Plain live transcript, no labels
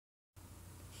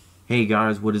Hey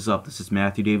guys, what is up? This is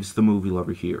Matthew Davis, the movie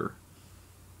lover here.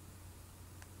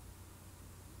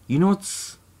 You know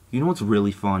what's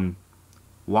really fun?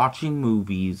 Watching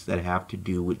movies that have to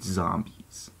do with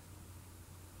zombies.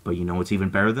 But you know what's even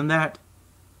better than that?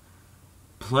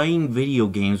 Playing video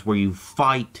games where you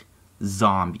fight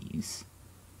zombies.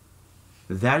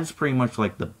 That is pretty much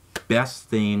like the best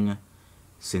thing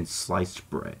since sliced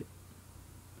bread.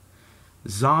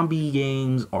 Zombie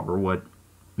games are what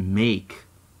make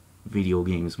video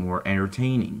games more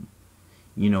entertaining.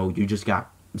 You know, you just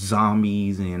got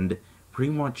zombies, and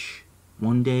pretty much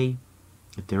one day,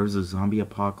 if there's a zombie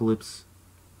apocalypse,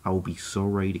 I will be so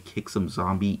ready to kick some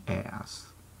zombie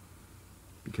ass.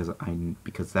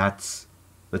 Because that's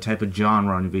the type of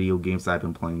genre in video games that I've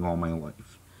been playing all my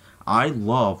life. I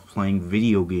love playing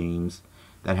video games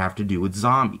that have to do with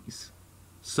zombies.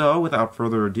 So, without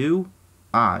further ado,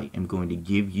 I am going to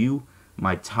give you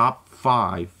my top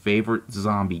 5 favorite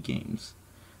zombie games.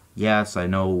 Yes, I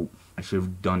know I should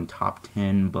have done top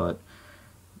 10, but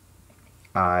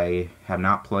I have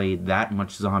not played that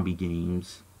much zombie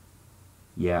games.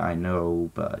 Yeah, I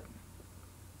know, but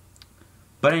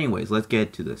anyways, let's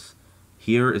get to this.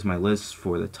 Here is my list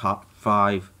for the top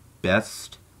 5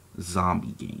 best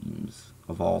zombie games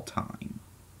of all time.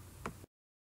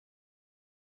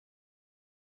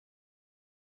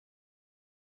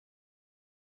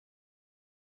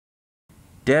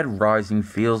 Dead Rising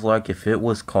feels like if it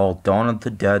was called Dawn of the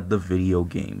Dead, the video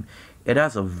game. It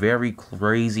has a very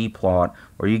crazy plot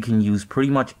where you can use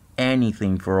pretty much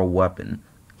anything for a weapon.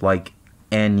 Like,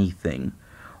 anything.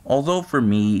 Although for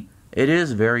me, it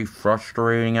is very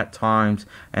frustrating at times,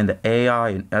 and the AI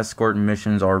and escort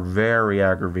missions are very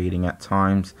aggravating at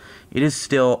times, it is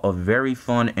still a very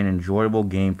fun and enjoyable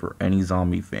game for any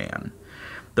zombie fan.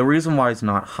 The reason why it's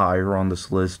not higher on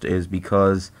this list is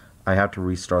because I have to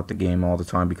restart the game all the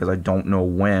time because I don't know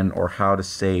when or how to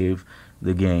save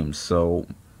the game. So,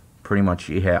 pretty much,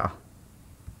 yeah.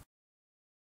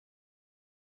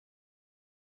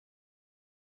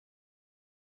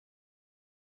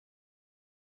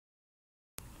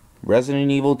 Resident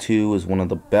Evil 2 is one of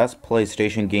the best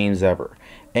PlayStation games ever,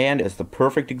 and it's the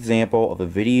perfect example of a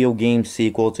video game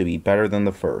sequel to be better than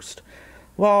the first.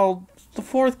 While the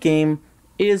fourth game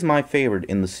is my favorite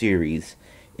in the series,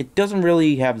 it doesn't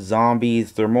really have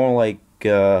zombies, they're more like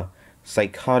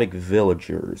psychotic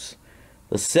villagers.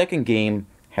 The second game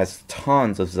has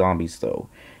tons of zombies though,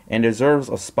 and deserves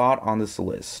a spot on this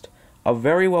list. A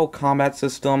very well combat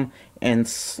system and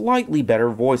slightly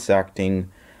better voice acting.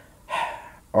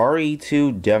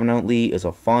 RE2 definitely is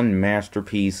a fun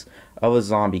masterpiece of a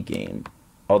zombie game.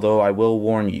 Although I will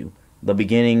warn you, the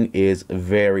beginning is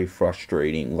very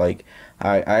frustrating. Like,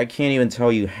 I can't even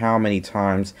tell you how many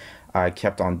times I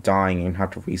kept on dying and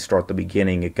had to restart the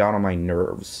beginning. It got on my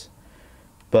nerves.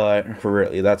 But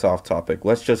really, that's off topic.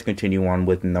 Let's just continue on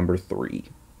with number 3.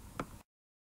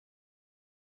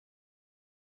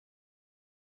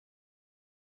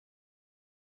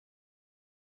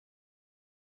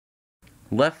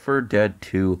 Left 4 Dead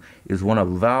 2 is one of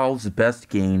Valve's best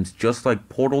games, just like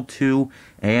Portal 2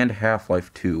 and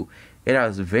Half-Life 2. It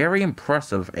has very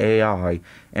impressive AI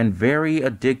and very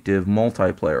addictive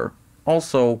multiplayer.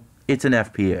 Also, it's an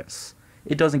FPS.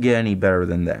 It doesn't get any better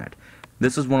than that.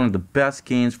 This is one of the best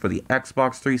games for the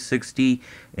Xbox 360,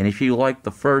 and if you like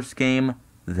the first game,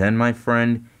 then my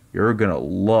friend, you're gonna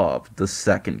love the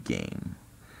second game.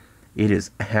 It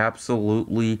is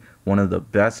absolutely one of the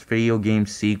best video game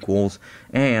sequels,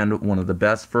 and one of the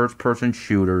best first-person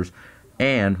shooters,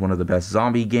 and one of the best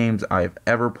zombie games I've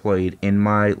ever played in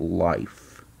my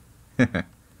life.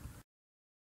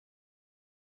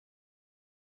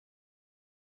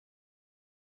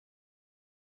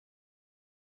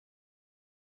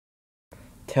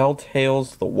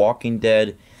 Telltale's The Walking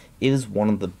Dead is one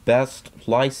of the best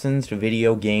licensed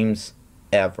video games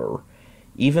ever.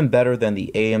 Even better than the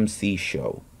AMC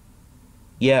show.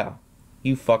 Yeah,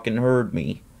 you fucking heard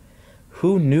me.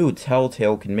 Who knew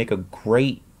Telltale can make a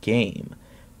great game,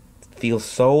 feel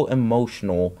so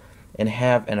emotional, and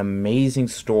have an amazing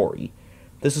story?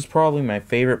 This is probably my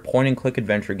favorite point-and-click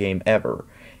adventure game ever.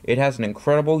 It has an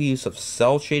incredible use of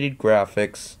cel-shaded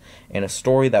graphics and a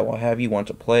story that will have you want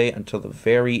to play until the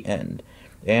very end.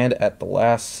 And at the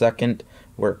last second,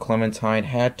 where Clementine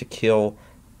had to kill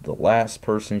the last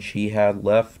person she had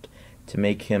left to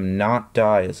make him not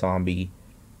die a zombie,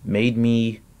 made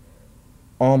me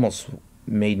almost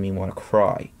made me want to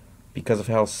cry because of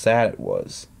how sad it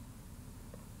was.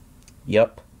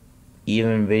 Yup,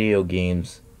 even video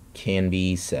games can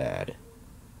be sad.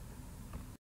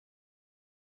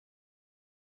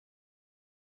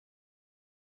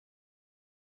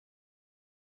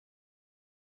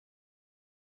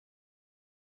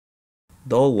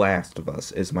 The Last of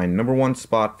Us is my number one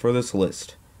spot for this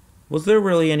list. Was there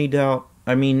really any doubt?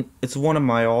 I mean, it's one of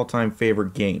my all-time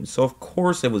favorite games, so of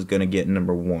course it was gonna get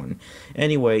number one.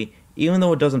 Anyway, even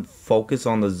though it doesn't focus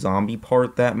on the zombie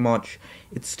part that much,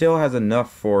 it still has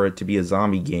enough for it to be a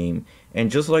zombie game,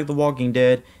 and just like The Walking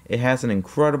Dead, it has an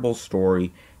incredible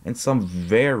story and some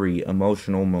very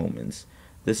emotional moments.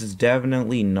 This is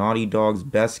definitely Naughty Dog's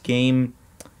best game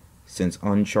since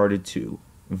Uncharted 2.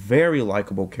 Very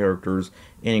likable characters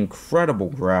and incredible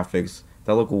graphics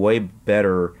that look way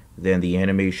better than the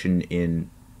animation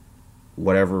in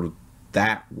whatever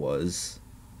that was.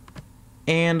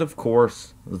 And of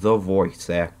course, the voice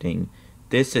acting.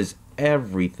 This is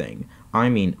everything, I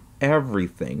mean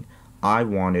everything, I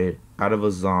wanted out of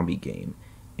a zombie game.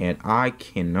 And I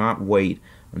cannot wait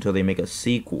until they make a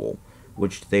sequel,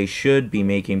 which they should be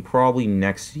making probably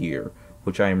next year,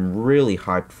 which I am really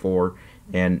hyped for.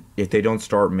 And if they don't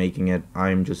start making it,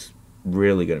 I'm just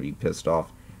really going to be pissed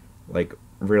off. Like,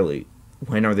 really,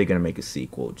 when are they going to make a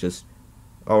sequel? Just,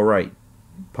 alright,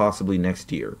 possibly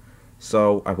next year.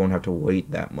 So I won't have to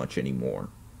wait that much anymore.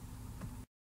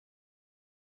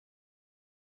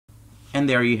 And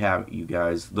there you have it, you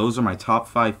guys. Those are my top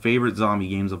 5 favorite zombie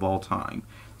games of all time.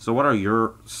 So what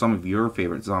are some of your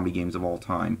favorite zombie games of all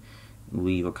time?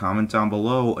 Leave a comment down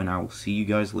below, and I will see you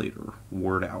guys later.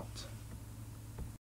 Word out.